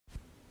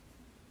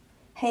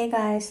Hey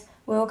guys,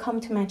 welcome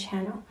to my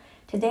channel.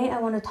 Today I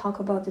want to talk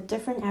about the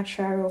different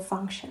actuarial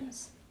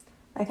functions.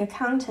 Like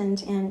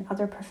accountant and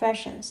other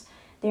professions,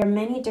 there are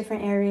many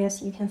different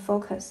areas you can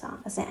focus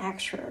on as an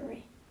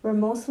actuary. We're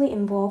mostly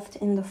involved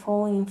in the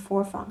following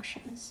four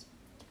functions: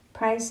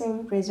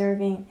 pricing,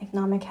 reserving,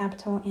 economic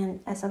capital,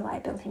 and asset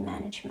liability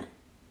management.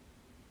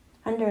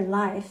 Under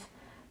life,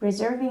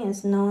 reserving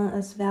is known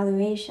as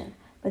valuation,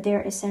 but they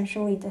are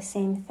essentially the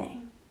same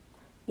thing.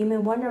 You may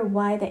wonder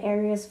why the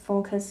area's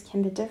focus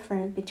can be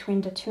different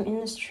between the two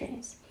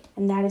industries,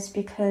 and that is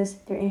because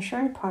their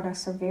insurance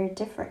products are very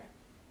different.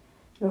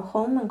 Your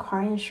home and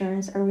car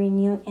insurance are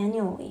renewed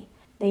annually.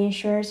 The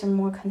insurers are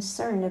more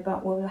concerned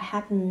about what will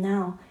happen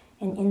now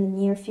and in the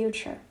near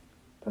future.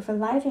 But for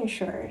life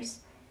insurers,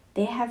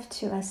 they have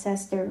to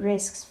assess their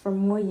risks for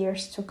more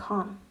years to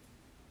come.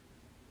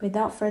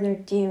 Without further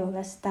ado,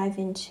 let's dive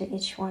into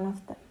each one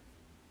of them.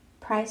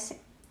 Pricing.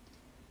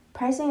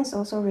 Pricing is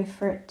also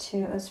referred to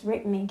as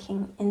rate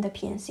making in the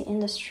P&C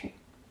industry.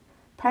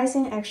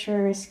 Pricing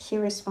actuary's key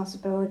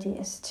responsibility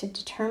is to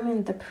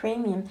determine the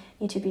premium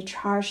need to be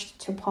charged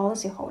to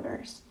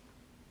policyholders,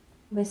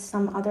 with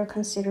some other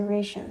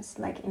considerations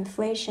like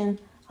inflation,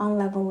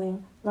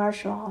 unleveling,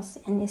 large loss,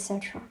 and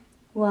etc.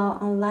 While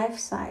on life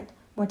side,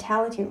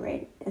 mortality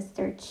rate is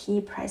their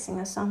key pricing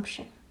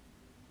assumption.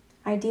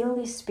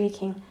 Ideally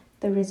speaking,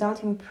 the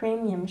resulting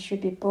premium should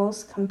be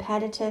both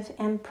competitive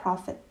and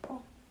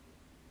profitable.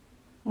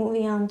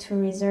 Moving on to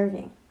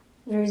reserving.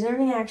 The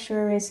reserving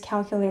actuaries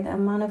calculate the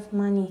amount of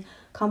money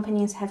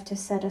companies have to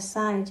set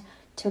aside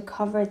to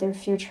cover their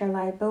future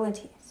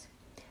liabilities.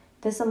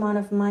 This amount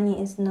of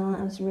money is known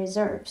as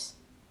reserves.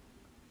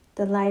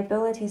 The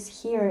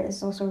liabilities here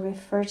is also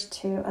referred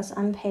to as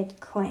unpaid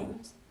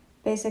claims.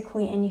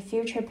 Basically, any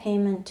future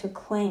payment to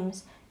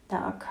claims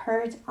that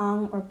occurred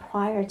on or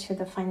prior to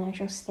the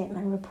financial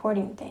statement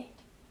reporting date.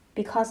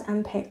 Because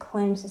unpaid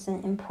claims is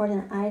an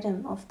important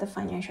item of the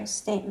financial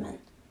statement,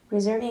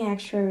 reserving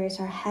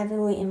actuaries are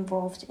heavily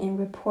involved in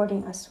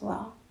reporting as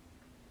well.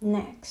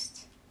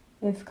 Next,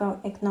 we've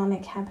got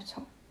economic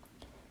capital.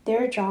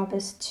 Their job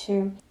is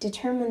to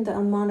determine the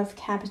amount of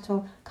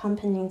capital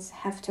companies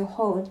have to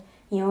hold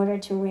in order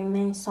to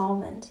remain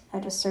solvent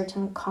at a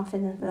certain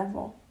confidence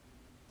level.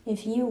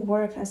 If you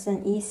work as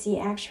an EC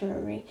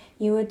actuary,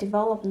 you will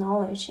develop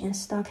knowledge in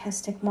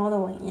stochastic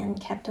modeling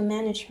and capital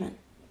management.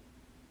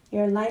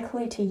 You're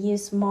likely to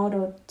use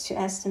model to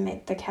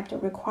estimate the capital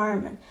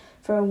requirement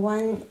for a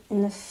 1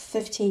 in a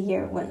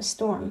 50-year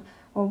windstorm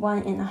or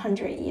 1 in a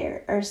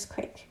 100-year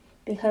earthquake,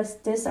 because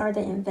these are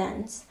the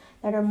events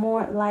that are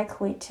more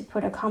likely to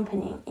put a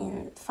company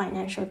in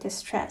financial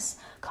distress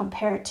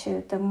compared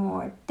to the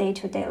more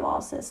day-to-day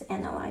losses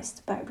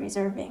analyzed by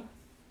reserving.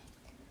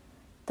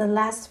 The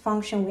last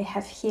function we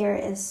have here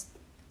is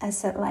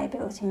asset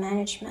liability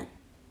management.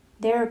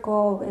 Their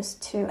goal is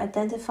to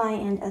identify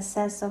and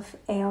assess of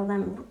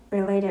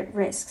ALM-related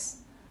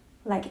risks,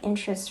 like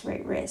interest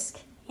rate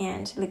risk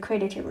and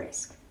liquidity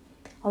risk,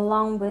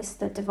 along with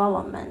the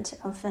development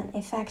of an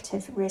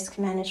effective risk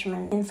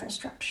management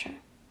infrastructure.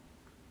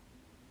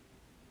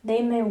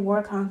 They may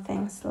work on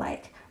things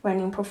like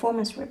running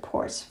performance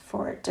reports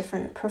for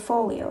different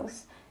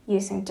portfolios,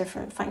 using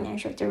different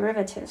financial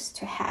derivatives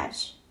to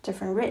hedge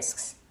different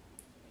risks.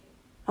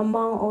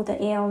 Among all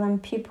the ALM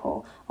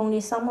people,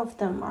 only some of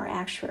them are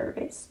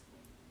actuaries.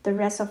 The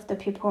rest of the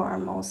people are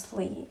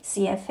mostly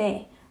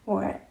CFA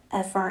or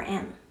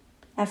FRM.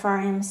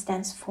 FRM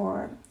stands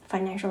for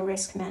Financial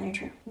Risk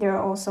Manager. There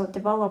are also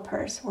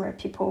developers or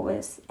people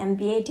with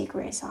MBA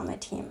degrees on the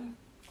team.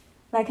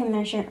 Like I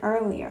mentioned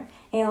earlier,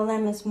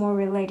 ALM is more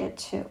related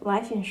to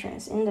life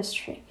insurance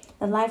industry.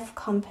 The life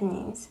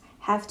companies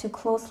have to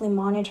closely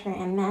monitor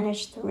and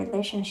manage the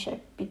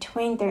relationship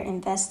between their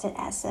invested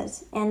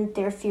assets and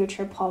their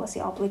future policy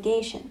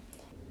obligation.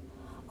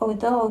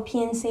 Although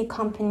P&C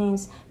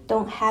companies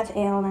don't have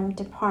ALM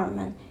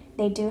department,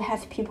 they do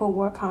have people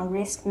work on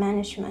risk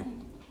management.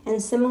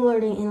 And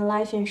similarly in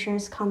life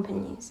insurance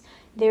companies,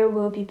 there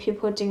will be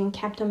people doing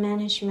capital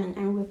management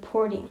and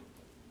reporting,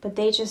 but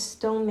they just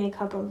don't make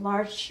up a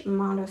large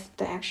amount of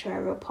the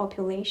actuarial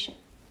population.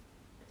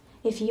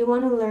 If you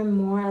want to learn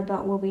more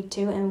about what we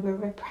do and where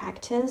we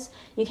practice,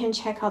 you can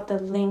check out the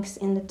links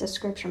in the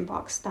description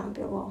box down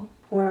below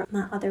or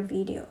my other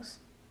videos.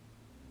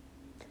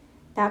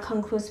 That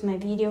concludes my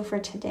video for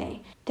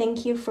today.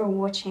 Thank you for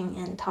watching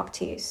and talk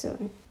to you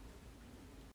soon.